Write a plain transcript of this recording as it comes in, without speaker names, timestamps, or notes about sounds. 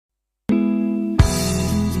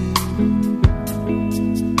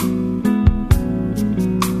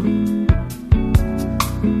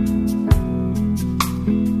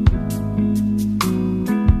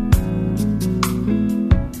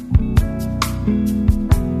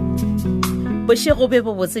Bošego be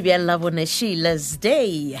bo botse bja labone Sheila's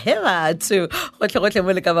Day. He batho gotlhe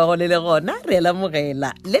mo le ka ba gone le gona re la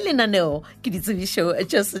mogela le lenaneo ke Ditsebišo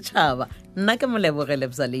tša setšhaba. Nna ke molebogele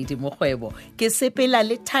Lady Mokgwebo ke sepela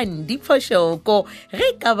le Thandi Phoshoko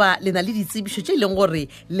ge ka ba le na le ditsebišo tše leng gore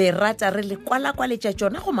le rata re le kwala-kwaletša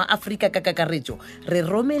tšona go ma-Afrika ka kakaretšo re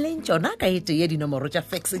romeleng tšona ka ete ya dinomoro tša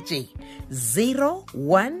fax tše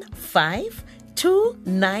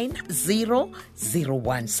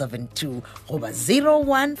 015-290-0172 goba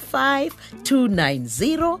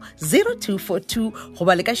 015-290-0242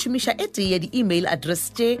 goba le ka šomiša ete ya di-email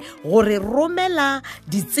address tše gore romela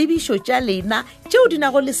ditsebišo tša lena tšeo di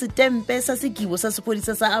nago le setempe sa sekibo sa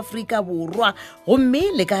sephodisa sa Afrika Borwa gomme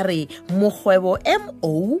le ka re mokgwebo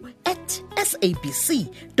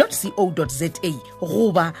mo@sabc.co.za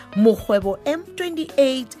goba mokgwebo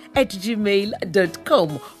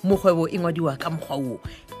m28@gmail.com mokgwebo e ngwadiwa ka mokgwa wo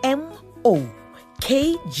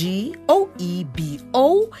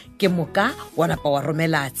MOKGOEBO ke moka wa napa wa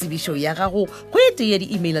romela tsebišo ya gago go ete ya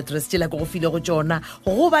di-email address tšela ke go file go tšona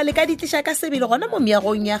goba le ka ditliša ka sebele gona mo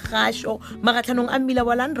meagong ya kgašo magatlhanong a mmila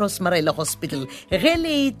wa Landros Marela Hospital ge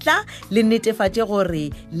le tla le netefatše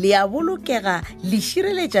gore le a bolokega le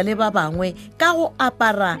šireletša le ba bangwe ka go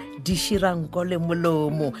apara diširanko le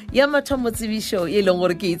molomo ya mathomo tsebišo e leng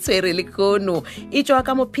gore ke itshwere le kono e tšwa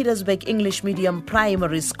ka mo Petersburg English Medium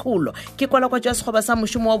Primary School ke kwala kwa tša sekgoba sa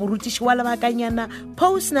mošomo wa borutiši wa lebakanyana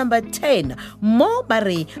post number 10 mo ba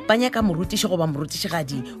re ba nyaka morutiši goba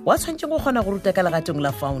morutišigadi wa tshwantse go kgona go ruta ka legatong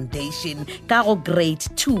la foundation ka go grade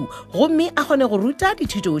 2 gomme a kgone go ruta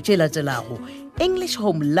dithuto tše latelago English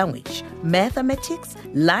home language, mathematics,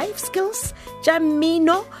 life skills, tša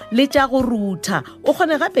mmino le tša go ruta o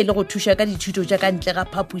kgone gape le go thuša ka dithuto tša ka ntle ga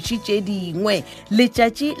phaphuši tše dingwe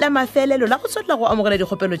letšatši la mafelelo la go tswetla go amogela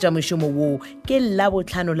dikgopelo tša mošomo wo ke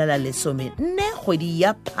Labohlano la 14 kgwedi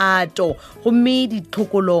ya Phato gomme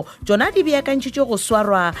ditlhokolo tšona di beakantšitšwe go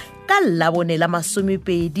swarwa ka Labone la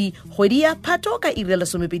 20 kgwedi ya Phato ka iri ya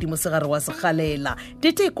 20 mosegare wa Sekgalela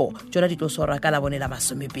diteko tšona di tlo swarwa ka Labone la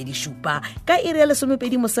 27 ka iri ya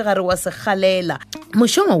 20 mosegare wa Sekgalela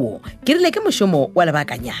mošomo wo ke rile ke mošomo wa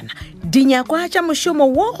lebakanyana dinyakwa tša mošomo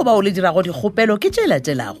wo go ba o le dirago dikgopelo ke tše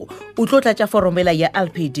latelago o tlo tlatša foromela ya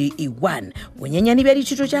LPDE 1 bonyenyane bja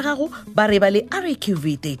dithuto tša gago ba re ba le RQV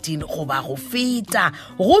 13 go ba go feta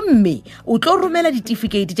gomme o tlo romela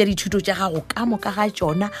ditefikeiti tša dithuto tša gago ka moka ga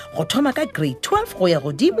tšona go thoma ka grade 12 go ya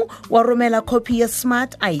godimo wa romela copy ya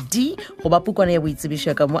smart ID go ba pukwana ya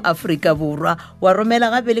boitsebišo ka mo Afrika Borwa wa romela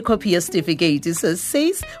gape le copy ya certificate se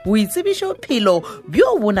says boitsebišo phelo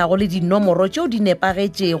bjo bonago le dinomoro tšeo di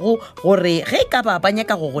nepagetšego gore ge ka ba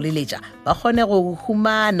nyaka go goleletša ba kgone go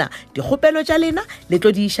humana dikgopelo tša lena le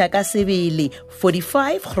tlo di iša ka sebele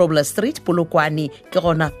 45 Grobler Street Polokwane ke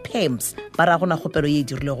gona PEMS ba ra gona kgopelo ye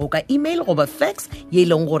dirilego ka email goba fax ye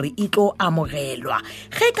leng gore e tlo amogelwa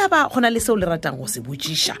ge ka ba gona le seo le ratang go se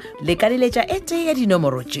botšiša le ka leletša ete ya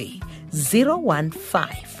dinomoro tše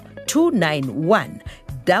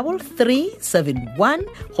 015-291-3371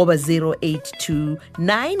 goba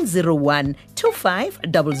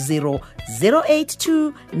 082-901-2500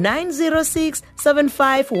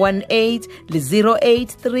 082-906-7518 le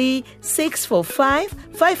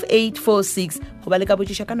 083-645-5846 goba le ka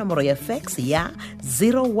botšiša ka nomoro ya fax ya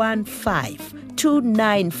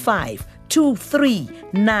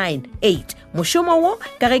 015-295-2398 mošomo wo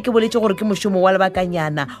ka ge ke boletše gore ke mošomo wa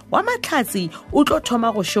lebakanyana wa mahlatsi o tlo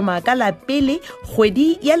thoma go šoma ka la pele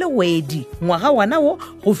kgwedi ya lewedi ngwaga wana wo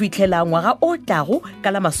go fihlela ngwaga o tlago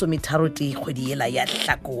ka la 30 kgwedi yela ya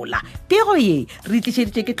Hlakola pego ye re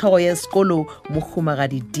tlišeditše ke tlhogo ya sekolo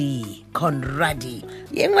mohumagadi D Conradi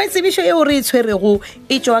yengwe tsebišo yeo re e tshwerego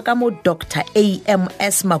e tšwa ka mo Dr.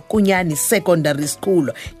 AMS Makunyane Secondary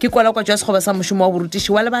School ke kwala kwa tšwa sekgoba sa mošomo wa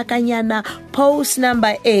borutiši wa lebakanyana post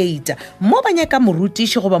number 8 mo ba nyaka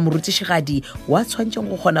morutiši goba morutišigadi wa tshwantšeng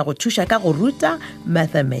go kgona go thuša ka go ruta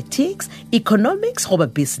mathematics economics goba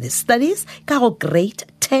business studies ka go grade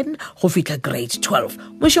 10 go fihla grade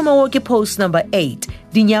 12 mošomo wo ke post number 8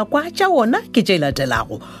 dinyakwa tša wona ke tše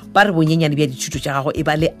latelago ba re bonyenyane bja dithuto tša gago e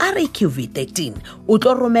ba le RQV 13 o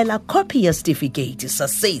tlo romela copy ya certificate sa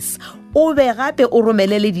SACE o be gape o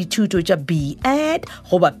romelele dithuto tša B.Ed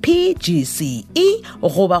goba PGCE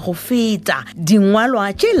goba go feta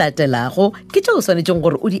dingwalwa tše latelago ke tšeo o swanetšeng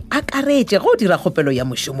gore o di akaretše go dira kgopelo ya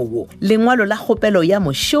mošomo wo lengwalo la kgopelo ya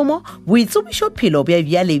mošomo boitsebišo phelo bja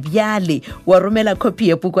bjale wa romela copy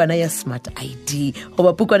ya pukwana ya smart ID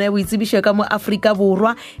goba pukwana ya boitsebišo ka mo Afrika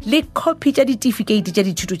Borwa le copy tša ditefikeiti tša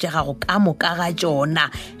dithuto tša gago ka moka ga tšona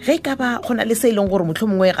ge ka ba gona le se e leng gore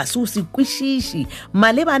mohlomongwe ga se o se kwešiši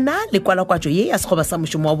malebana le kwalakwatšo ye ya sekgoba sa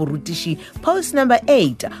mošomo wa borutiši post number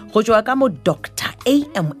 8 go tšwa ka mo Dr.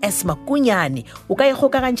 AMS Makunyane o ka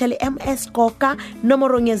ikgokagantšha le MS Koka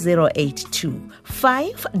nomorong ya 082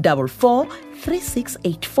 544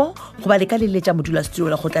 3684 go ba le ka leletša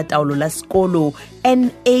modulasetulo la kgotla taolo la sekolo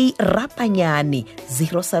NA Rapanyane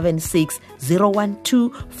 076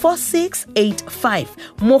 012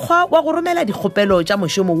 4685 mokgwa wa go romela dikgopelo tša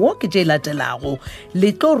mošomo wo ke tše latelago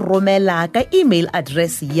le tlo romela ka email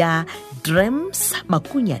address ya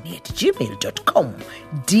dramsmakunyane@gmail.com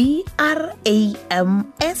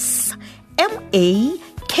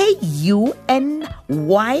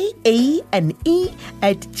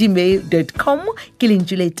DRAMSMAKUNYANE@gmail.com ke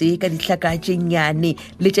lentšulete ka dihlaka tše nnyane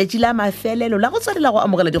letšatši la mafelelo la go tswalela go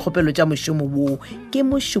amogela dikgopelo tša mošomo wo ke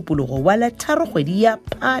mošupologo wa la 3 kgwedi ya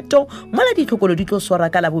Phato mola ditlhokolo di tlo swarwa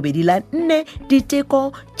ka la bobedi la 4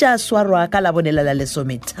 diteko tša swarwa ka la bonela la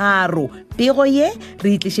 13 pego ye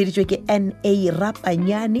re itlišeditšwe ke NA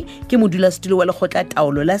Rapanyane ke modulasetulo wa lekgotla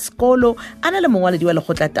taolo la sekolo a na le mongwaledi wa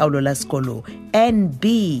lekgotla taolo la sekolo NB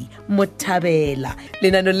Mothabela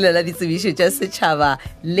lenano le la ditsebišo tša setšhaba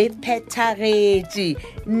le phethagetše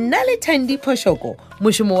nna le Thandi Phoshoko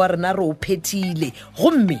mošomo wa rena re o phethile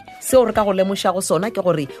gomme seo re ka go lemošago sona ke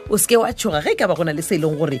gore o seke wa tšhoga ge ka ba gona le se e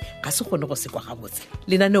leng gore ga se kgone go se kwa gabotse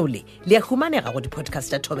lenaneo le le a humanega go di-podcast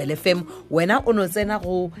tša Thobel FM wena o no tsena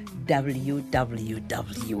go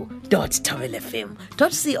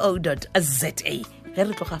www.thobelfm.co.za ge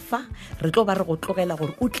re tloga fa re tlo ba re go tlogela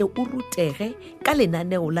gore o tle o rutege ka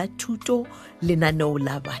lenaneo la thuto lenaneo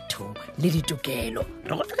la batho le ditokelo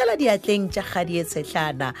re go tlogela diatleng tša kgadi e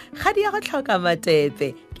tshetlana kgadi ya go tlhoka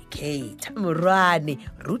matepe Kate Morwane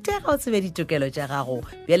rutega o tsebe ditokelo tša gago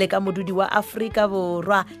bjale ka modudi wa Afrika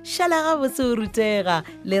Borwa šala gabotse o rutega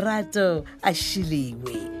lerato a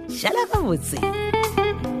šiliwe šala gabotse